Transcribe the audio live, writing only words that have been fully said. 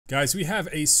Guys, we have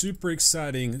a super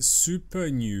exciting, super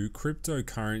new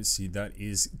cryptocurrency that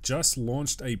is just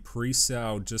launched a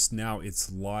pre-sale just now.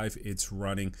 It's live, it's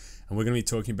running, and we're going to be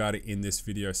talking about it in this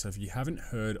video. So if you haven't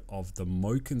heard of the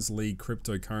Mokens League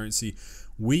cryptocurrency,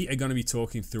 we are going to be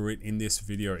talking through it in this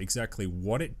video, exactly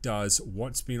what it does,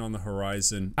 what's been on the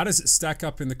horizon, how does it stack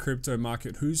up in the crypto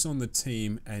market, who's on the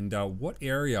team, and what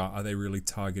area are they really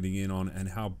targeting in on, and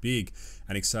how big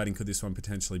and exciting could this one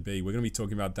potentially be. We're going to be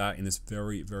talking about that in this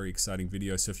very exciting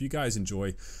video. So if you guys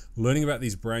enjoy learning about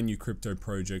these brand new crypto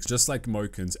projects, just like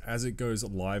Mokens, as it goes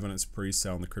live on its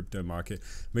pre-sale in the crypto market,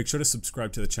 make sure to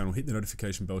subscribe to the channel, hit the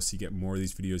notification bell so you get more of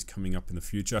these videos coming up in the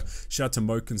future. Shout out to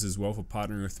Mokens as well for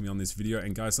partnering with me on this video.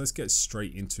 And guys, let's get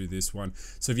straight into this one.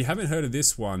 So if you haven't heard of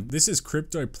this one, this is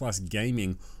crypto plus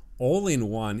gaming all in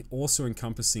one, also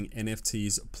encompassing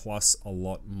NFTs plus a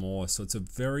lot more. So it's a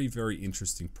very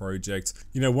interesting project.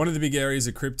 You know, one of the big areas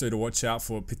of crypto to watch out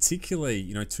for, particularly,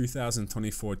 you know,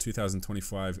 2024,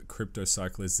 2025 crypto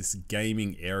cycle, is this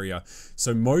gaming area.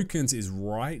 So Mokens is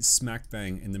right smack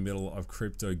bang in the middle of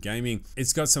crypto gaming.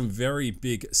 It's got some very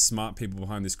big smart people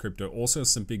behind this crypto, also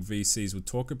some big VCs. We'll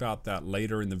talk about that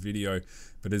later in the video,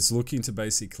 but it's looking to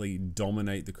basically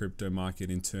dominate the crypto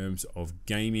market in terms of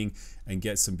gaming and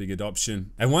get some big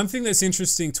adoption. And one thing that's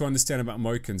interesting to understand about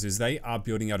Mokens is they are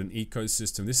building out an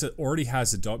ecosystem. This already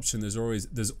has adoption.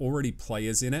 There's already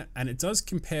players in it, and it does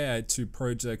compare to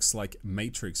projects like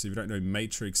Matrix. If you don't know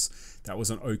Matrix, that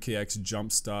was on OKX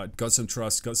Jumpstart, got some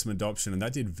trust, got some adoption, and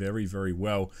that did very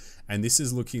well. And this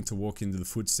is looking to walk into the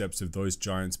footsteps of those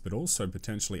giants, but also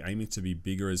potentially aiming to be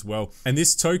bigger as well. And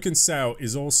this token sale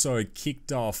is also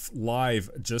kicked off live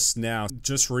just now,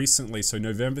 just recently. So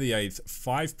November the 8th,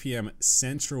 5 p.m.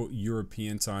 Central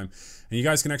European time. And you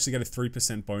guys can actually get a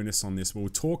 3% bonus on this. We'll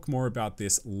talk more about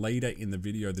this later in the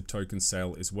video, the token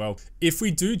sale as well. If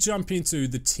we do jump into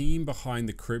the team behind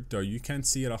the crypto, you can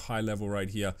see at a high level right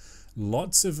here,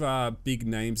 lots of big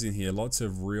names in here, lots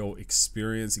of real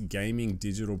experience, gaming,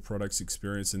 digital products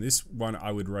experience. And this one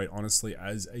I would rate honestly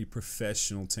as a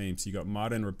professional team. So you got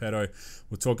Martin Repetto,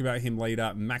 we'll talk about him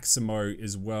later, Maximo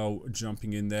as well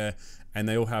jumping in there. And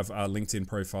they all have LinkedIn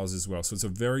profiles as well. So it's a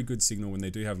very good signal when they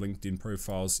do have LinkedIn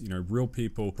profiles, you know, real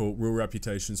people, real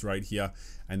reputations right here.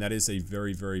 And that is a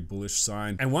very bullish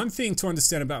sign. And one thing to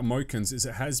understand about Mokens is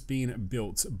it has been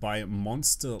built by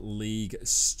Monster League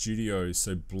Studios.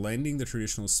 So blending the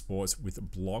traditional sports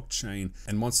with blockchain,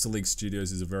 and Monster League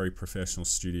Studios is a very professional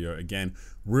studio. Again,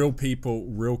 real people,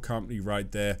 real company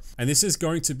right there. And this is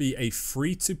going to be a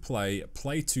free to play,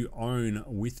 play to own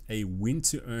with a win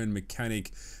to earn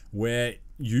mechanic, where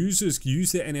users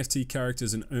use their NFT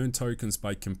characters and earn tokens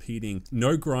by competing.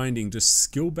 No grinding, just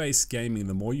skill-based gaming.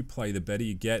 The more you play, the better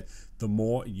you get, the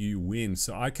more you win.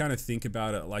 So I kind of think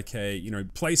about it like a, you know,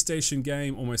 PlayStation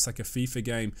game, almost like a FIFA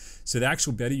game. So the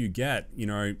actual better you get, you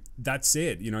know, that's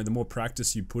it. You know, the more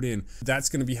practice you put in, that's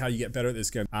going to be how you get better at this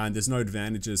game. And there's no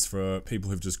advantages for people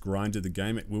who've just grinded the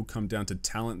game. It will come down to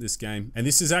talent, this game. And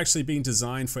this is actually being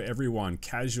designed for everyone,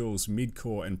 casuals,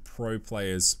 mid-core, and pro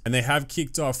players. And they have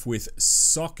kicked off with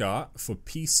soccer for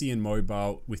PC and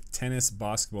mobile, with tennis,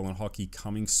 basketball, and hockey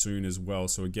coming soon as well.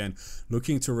 So again,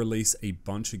 looking to release a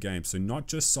bunch of games. So not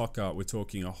just soccer, we're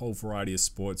talking a whole variety of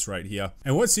sports right here.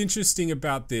 And what's interesting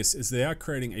about this is they are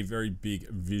creating a very big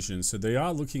vision. So they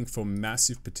are looking for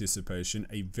massive participation,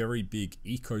 a very big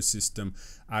ecosystem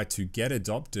to get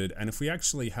adopted. And if we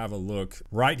actually have a look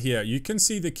right here, you can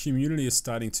see the community is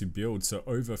starting to build. So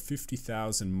over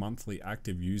 50,000 monthly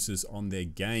active users on their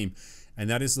game. And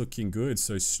that is looking good.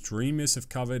 So streamers have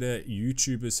covered it,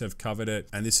 YouTubers have covered it,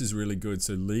 and this is really good.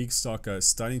 So League Soccer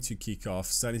starting to kick off,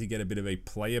 starting to get a bit of a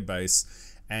player base.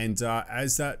 And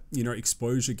as that, you know,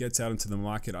 exposure gets out into the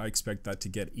market, I expect that to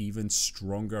get even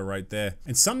stronger right there.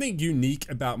 And something unique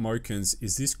about Mokens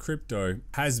is this crypto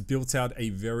has built out a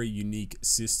very unique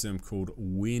system called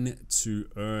win to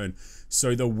earn.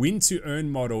 So the win to earn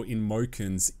model in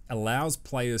Mokens allows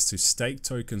players to stake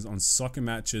tokens on soccer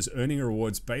matches, earning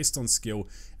rewards based on skill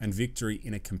and victory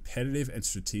in a competitive and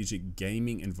strategic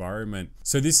gaming environment.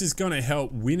 So this is going to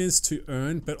help winners to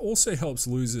earn, but also helps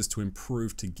losers to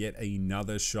improve to get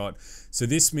another shot. So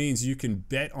this means you can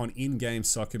bet on in-game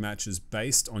soccer matches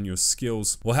based on your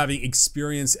skills, while having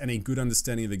experience and a good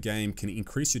understanding of the game can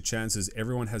increase your chances.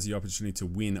 Everyone has the opportunity to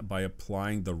win by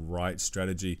applying the right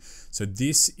strategy. So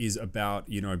this is about,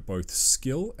 you know, both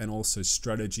skill and also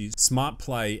strategy, smart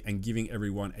play, and giving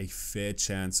everyone a fair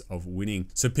chance of winning.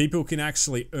 So people can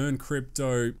actually earn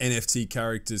crypto, NFT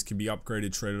characters can be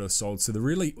upgraded, traded, or sold. So they're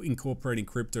really incorporating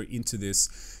crypto into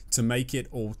this to make it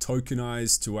all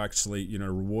tokenized to actually,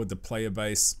 reward the player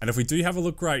base. And if we do have a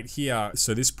look right here,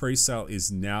 so this pre-sale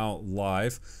is now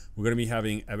live. We're going to be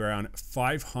having around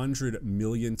 500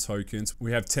 million tokens.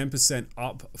 We have 10%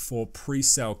 up for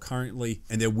pre-sale currently,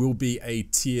 and there will be a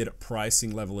tiered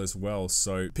pricing level as well.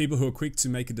 So people who are quick to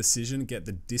make a decision get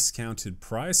the discounted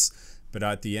price, but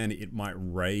at the end, it might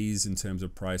raise in terms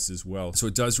of price as well. So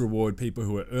it does reward people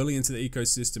who are early into the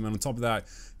ecosystem. And on top of that,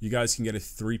 you guys can get a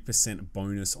 3%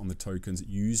 bonus on the tokens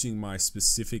using my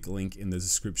specific link in the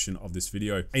description of this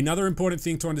video. Another important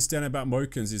thing to understand about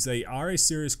Mokens is they are a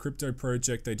serious crypto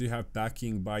project. They do have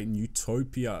backing by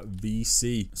Utopia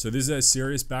VC. So this is a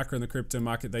serious backer in the crypto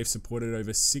market. They've supported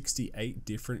over 68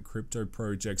 different crypto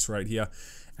projects right here.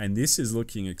 And this is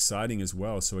looking exciting as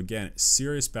well. So again,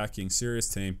 serious backing, serious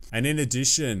team. And in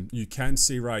addition, you can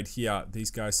see right here,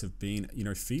 these guys have been,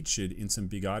 featured in some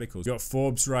big articles. You got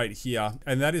Forbes right here,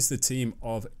 and that is the team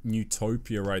of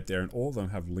Utopia right there. And all of them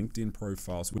have LinkedIn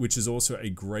profiles, which is also a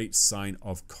great sign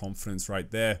of confidence right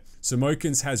there. So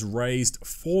Mokens has raised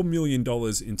 $4 million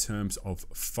in terms of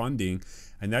funding.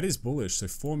 And that is bullish. So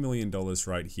 $4 million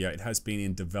right here. It has been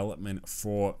in development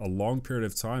for a long period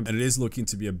of time, and it is looking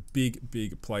to be a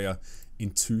big player in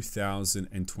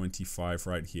 2025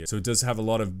 right here. So it does have a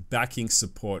lot of backing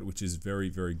support, which is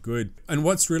very good. And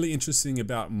what's really interesting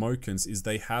about Mokens is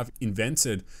they have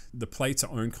invented the play to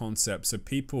own concept. So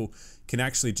people can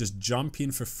actually just jump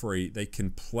in for free. They can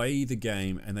play the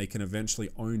game and they can eventually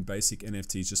own basic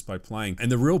NFTs just by playing.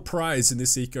 And the real prize in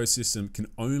this ecosystem can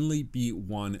only be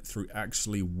won through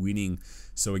actually winning.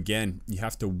 So again, you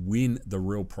have to win the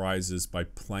real prizes by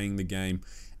playing the game.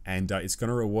 And it's going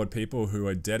to reward people who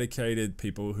are dedicated,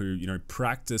 people who,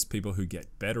 practice, people who get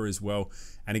better as well.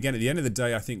 And again, at the end of the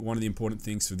day, I think one of the important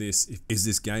things for this is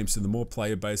this game. So the more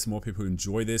player base, the more people who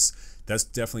enjoy this, that's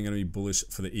definitely going to be bullish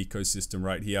for the ecosystem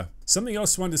right here. Something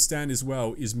else to understand as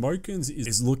well is Mokens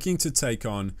is looking to take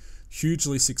on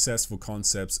hugely successful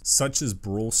concepts such as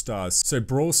Brawl Stars. So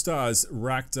Brawl Stars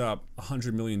racked up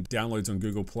 100 million downloads on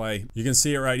Google Play. You can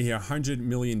see it right here, 100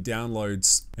 million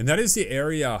downloads. And that is the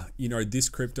area, this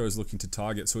crypto is looking to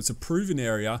target. So it's a proven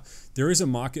area. There is a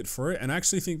market for it. And I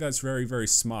actually think that's very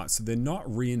smart. So they're not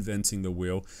reinventing the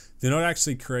wheel. They're not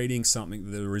actually creating something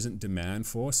that there isn't demand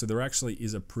for. So there actually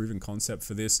is a proven concept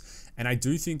for this. And I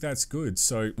do think that's good.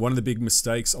 So one of the big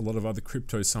mistakes a lot of other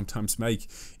cryptos sometimes make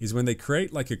is when they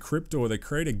create like a crypto or they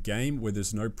create a game where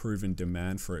there's no proven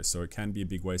demand for it. So it can be a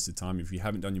big waste of time if you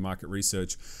haven't done your market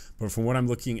research. But from what I'm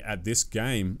looking at this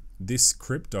game, this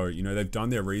crypto, they've done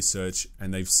their research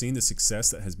and they've seen the success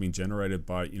that has been generated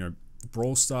by,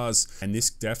 Brawl Stars. And this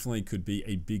definitely could be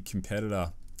a big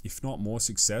competitor, if not more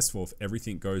successful, if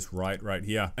everything goes right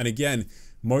here. And again,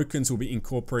 Mokens will be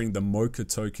incorporating the Mocha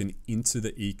token into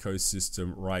the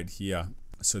ecosystem right here.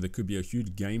 So there could be a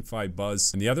huge GameFi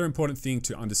buzz. And the other important thing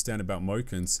to understand about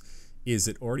Mokens is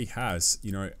it already has,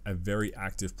 a very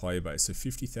active player base. So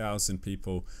 50,000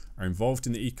 people are involved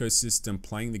in the ecosystem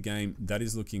playing the game. That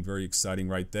is looking very exciting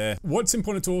right there. What's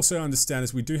important to also understand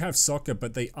is we do have soccer,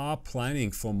 but they are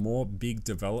planning for more big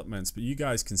developments. But you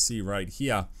guys can see right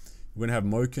here, we're gonna have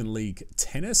Moken League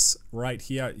Tennis right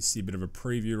here. You see a bit of a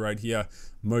preview right here.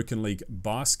 Moken League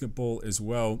Basketball as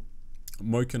well.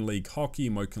 Moken League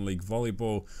Hockey, Moken League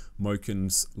Volleyball,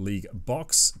 Mokens League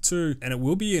Box too. And it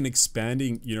will be an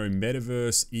expanding,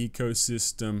 metaverse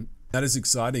ecosystem. That is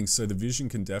exciting. So the vision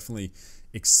can definitely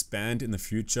expand in the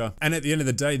future. And at the end of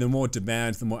the day, the more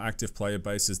demand, the more active player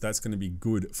bases, that's going to be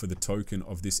good for the token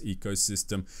of this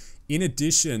ecosystem. In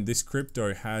addition, this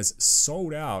crypto has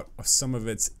sold out of some of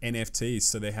its NFTs.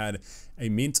 So they had a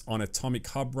mint on Atomic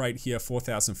Hub right here,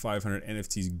 4,500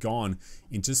 NFTs gone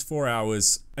in just 4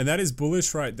 hours. And that is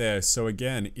bullish right there. So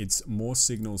again, it's more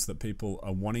signals that people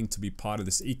are wanting to be part of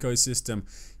this ecosystem,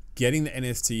 getting the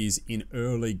NFTs in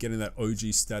early, getting that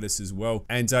OG status as well.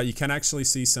 And you can actually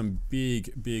see some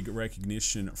big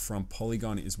recognition from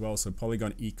Polygon as well. So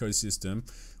Polygon ecosystem,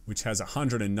 which has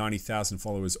 190,000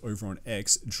 followers over on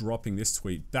X, dropping this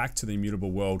tweet: back to the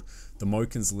immutable world. The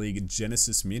Mokens League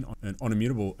Genesis Mint on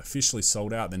Immutable officially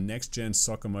sold out. The next gen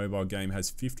soccer mobile game has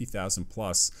 50,000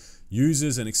 plus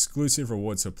users and exclusive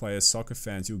rewards for players. Soccer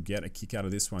fans, you'll get a kick out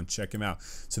of this one. Check them out.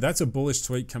 So that's a bullish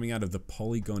tweet coming out of the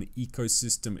Polygon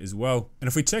ecosystem as well. And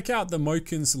if we check out the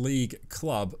Mokens League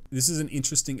Club, this is an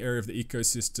interesting area of the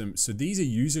ecosystem. So these are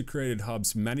user created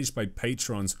hubs managed by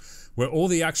patrons where all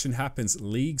the action happens.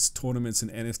 League leagues, tournaments,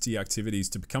 and NFT activities.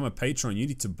 To become a patron, you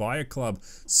need to buy a club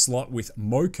slot with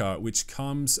Mocha, which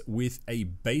comes with a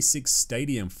basic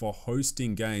stadium for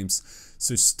hosting games.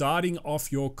 So starting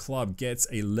off, your club gets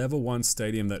a level 1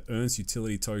 stadium that earns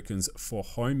utility tokens for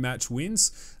home match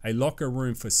wins, a locker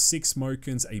room for 6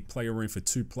 Mokens, a player room for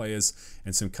 2 players,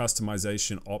 and some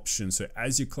customization options. So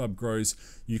as your club grows,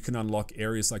 you can unlock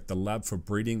areas like the lab for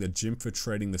breeding, the gym for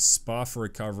trading, the spa for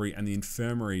recovery, and the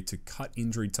infirmary to cut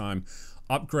injury time.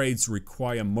 Upgrades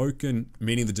require Moken,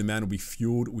 meaning the demand will be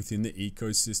fueled within the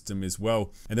ecosystem as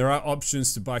well. And there are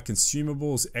options to buy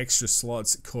consumables, extra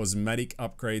slots, cosmetic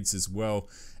upgrades as well.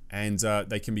 And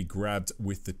they can be grabbed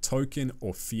with the token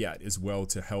or fiat as well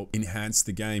to help enhance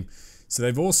the game. So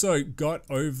they've also got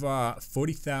over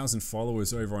 40,000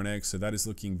 followers over on X, so that is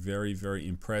looking very, very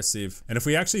impressive. And if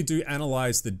we actually do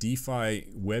analyze the DeFi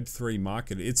Web3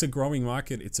 market, it's a growing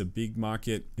market, it's a big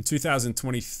market. In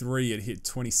 2023, it hit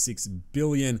 26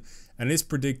 billion, and it is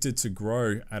predicted to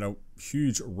grow at a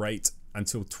huge rate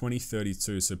until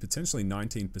 2032, so potentially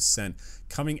 19%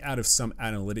 coming out of some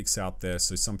analytics out there.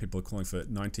 So some people are calling for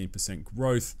 19%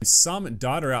 growth. Some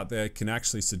data out there can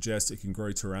actually suggest it can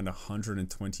grow to around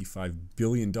 $125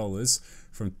 billion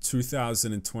from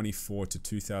 2024 to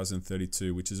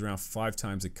 2032, which is around 5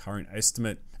 times the current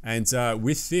estimate. And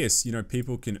with this, you know,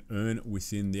 people can earn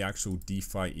within the actual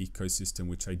DeFi ecosystem,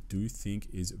 which I do think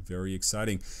is very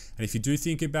exciting. And if you do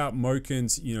think about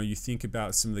Mokens, you know, you think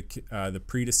about some of the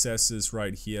predecessors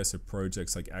right here. So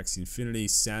projects like Axie Infinity,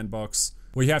 Sandbox.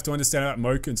 What you have to understand about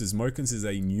Mokens is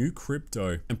a new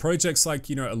crypto, and projects like,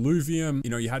 you know, Alluvium, you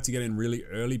know, you had to get in really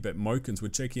early, but Mokens, we're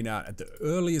checking out at the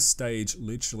earliest stage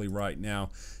literally right now.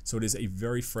 So it is a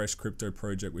very fresh crypto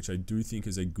project, which I do think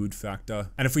is a good factor.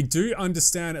 And if we do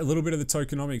understand a little bit of the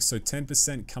tokenomics, so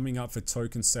 10% coming up for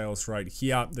token sales right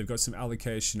here. They've got some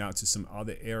allocation out to some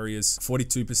other areas,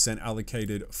 42%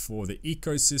 allocated for the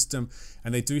ecosystem.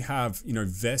 And they do have, you know,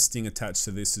 vesting attached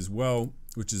to this as well,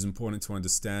 which is important to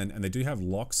understand. And they do have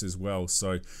locks as well.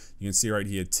 So you can see right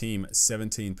here, team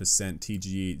 17%,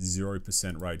 TGE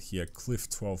 0% right here, cliff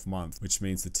 12 months, which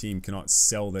means the team cannot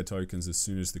sell their tokens as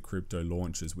soon as the crypto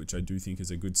launches, which I do think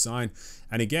is a good sign.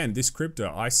 And again, this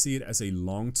crypto, I see it as a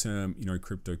long-term, you know,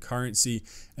 cryptocurrency,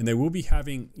 and they will be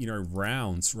having, you know,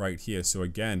 rounds right here. So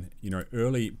again, you know,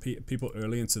 people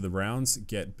early into the rounds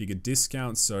get bigger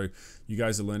discounts. So you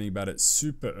guys are learning about it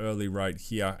super early right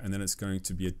here, and then it's going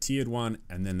to be a tiered one,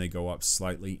 and then they go up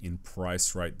slightly in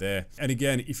price right there. And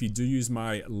again, if you do use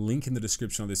my link in the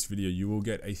description of this video, you will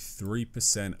get a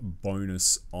 3%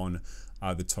 bonus on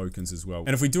the tokens as well.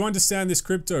 And if we do understand this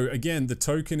crypto, again, the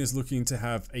token is looking to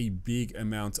have a big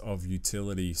amount of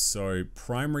utility. So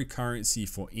primary currency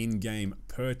for in-game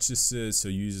purchases, so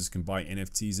users can buy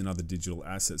NFTs and other digital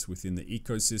assets within the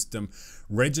ecosystem.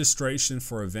 Registration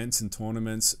for events and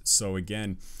tournaments. So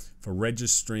again, for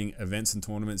registering events and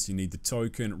tournaments, you need the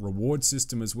token. Reward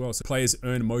system as well. So players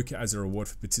earn Mocha as a reward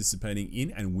for participating in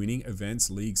and winning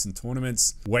events, leagues, and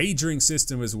tournaments. Wagering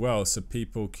system as well. So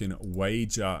people can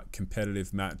wager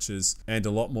competitive matches, and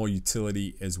a lot more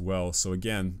utility as well. So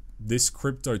again, this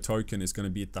crypto token is going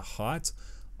to be at the heart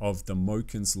of the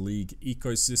Mokens League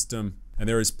ecosystem. And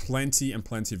there is plenty and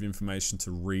plenty of information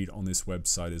to read on this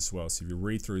website as well. So if you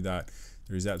read through that,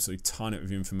 there is absolutely a ton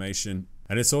of information.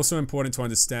 And it's also important to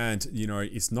understand, you know,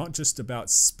 it's not just about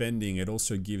spending. It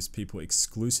also gives people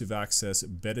exclusive access,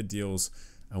 better deals,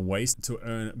 and ways to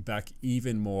earn back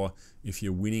even more if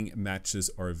you're winning matches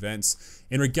or events.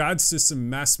 In regards to some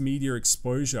mass media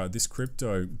exposure, this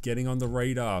crypto getting on the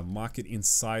radar, Market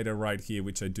Insider right here,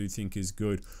 which I do think is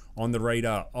good, on the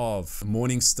radar of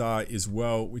Morningstar as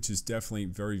well, which is definitely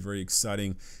very, very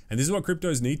exciting. And this is what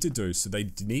cryptos need to do. So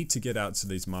they need to get out to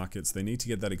these markets. They need to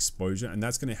get that exposure, and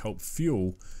that's going to help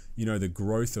fuel, you know, the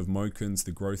growth of Mokens,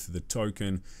 the growth of the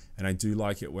token. And I do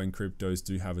like it when cryptos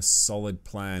do have a solid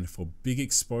plan for big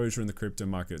exposure in the crypto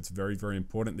market. It's very, very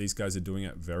important. These guys are doing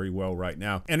it very well right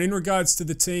now. And in regards to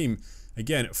the team,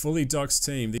 again, fully doxed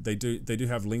team, they do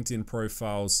have LinkedIn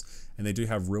profiles, and they do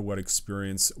have real world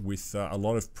experience with a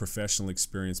lot of professional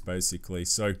experience basically.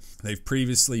 So they've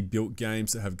previously built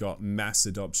games that have got mass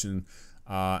adoption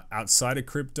outside of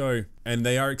crypto, and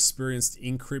they are experienced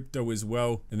in crypto as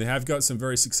well, and they have got some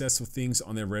very successful things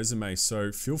on their resume.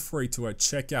 So feel free to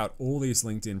check out all these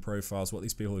LinkedIn profiles, what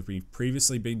these people have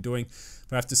previously been doing.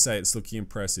 But I have to say, it's looking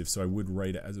impressive, so I would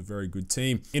rate it as a very good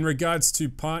team. In regards to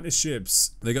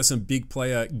partnerships, they got some big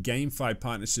player GameFi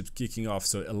partnerships kicking off.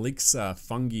 So Elixir,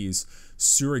 Fungies,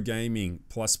 Sura Gaming,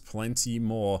 plus plenty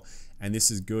more. and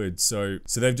this is good. So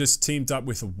they've just teamed up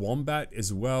with Wombat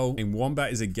as well, and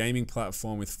Wombat is a gaming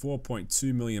platform with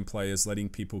 4.2 million players, letting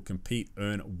people compete,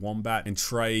 earn Wombat, and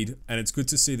trade. And it's good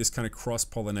to see this kind of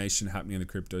cross-pollination happening in the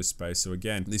crypto space. So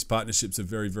again, these partnerships are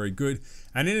very, very good.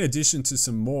 And in addition to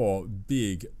some more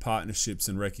big partnerships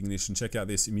and recognition, check out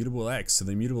this Immutable X. So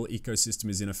the Immutable ecosystem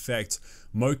is in effect.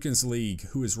 Mokens League,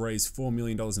 who has raised $4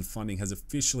 million in funding, has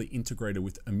officially integrated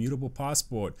with Immutable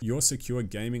Passport, your secure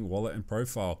gaming wallet and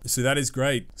profile. So that is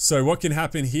great. So what can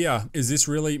happen here is this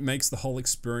really makes the whole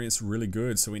experience really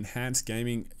good. So enhanced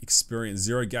gaming experience,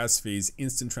 zero gas fees,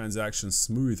 instant transactions,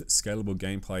 smooth, scalable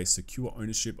gameplay, secure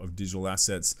ownership of digital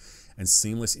assets, and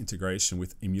seamless integration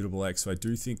with Immutable X. So I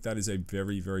do think that is a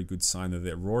very, very good sign that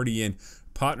they're already in,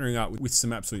 partnering up with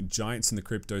some absolute giants in the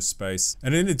crypto space.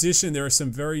 And in addition, there are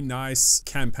some very nice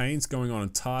campaigns going on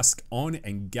Task On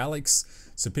and Galax,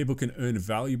 so people can earn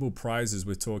valuable prizes.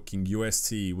 We're talking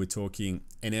UST, we're talking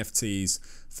NFTs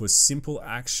for simple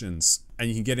actions, and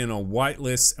you can get in on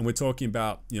whitelists. And we're talking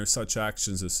about, you know, such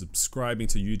actions as subscribing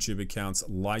to YouTube accounts,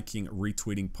 liking,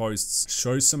 retweeting posts.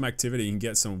 Show some activity, you can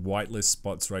get some whitelist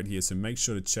spots right here. So make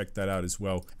sure to check that out as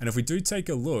well. And if we do take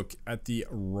a look at the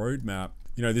roadmap,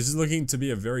 you know, this is looking to be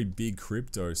a very big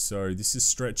crypto. So this is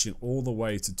stretching all the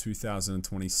way to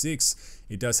 2026.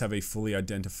 It does have a fully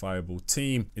identifiable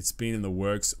team. It's been in the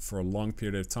works for a long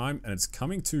period of time, and it's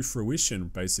coming to fruition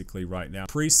basically right now.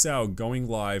 Pre-sale going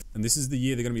live, and this is the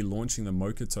year they're going to be launching the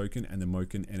Mocha token and the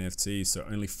Moken NFT. So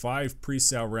only 5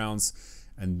 pre-sale rounds,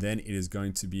 and then it is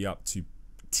going to be up to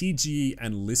TGE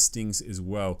and listings as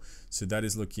well. So that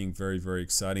is looking very, very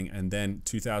exciting. And then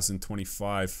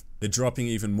 2025, they're dropping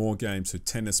even more games. So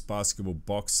tennis, basketball,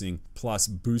 boxing, plus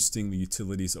boosting the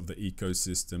utilities of the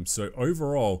ecosystem. So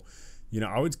overall, you know,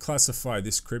 I would classify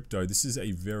this crypto, this is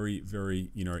a very, very,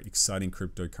 you know, exciting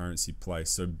cryptocurrency play.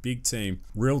 So big team,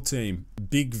 real team,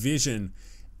 big vision.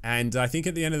 And I think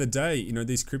at the end of the day, you know,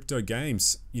 these crypto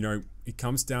games, you know, it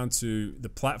comes down to the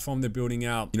platform they're building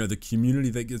out, you know, the community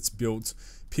that gets built,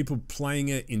 people playing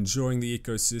it, enjoying the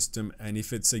ecosystem. And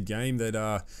if it's a game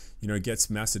that, you know, gets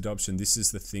mass adoption, this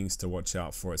is the things to watch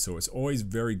out for it. So it's always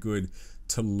very good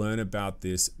to learn about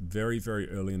this very, very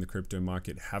early in the crypto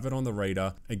market. Have it on the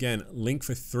radar. Again, link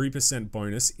for 3%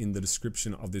 bonus in the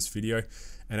description of this video.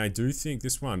 And I do think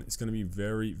this one is going to be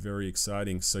very, very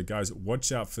exciting. So guys,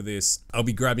 watch out for this. I'll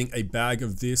be grabbing a bag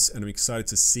of this, and I'm excited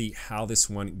to see how this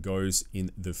one goes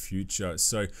in the future.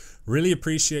 So really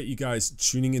appreciate you guys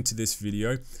tuning into this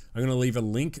video. I'm going to leave a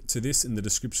link to this in the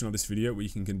description of this video where you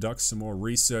can conduct some more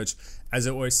research. As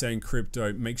I always say in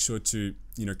crypto, make sure to,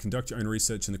 you know, conduct your own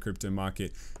research in the crypto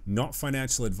market. Not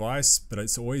financial advice, but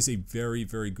it's always a very,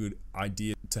 very good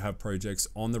idea to have projects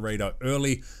on the radar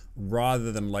early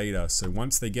rather than later. So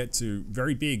once they get to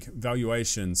very big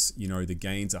valuations, you know, the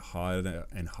gains are harder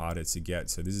and harder to get.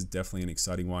 So this is definitely an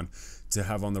exciting one to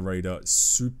have on the radar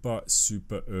super,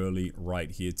 super early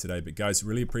right here today. But guys,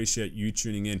 really appreciate you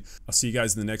tuning in. I'll see you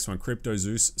guys in the next one. Crypto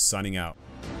Zeus signing out.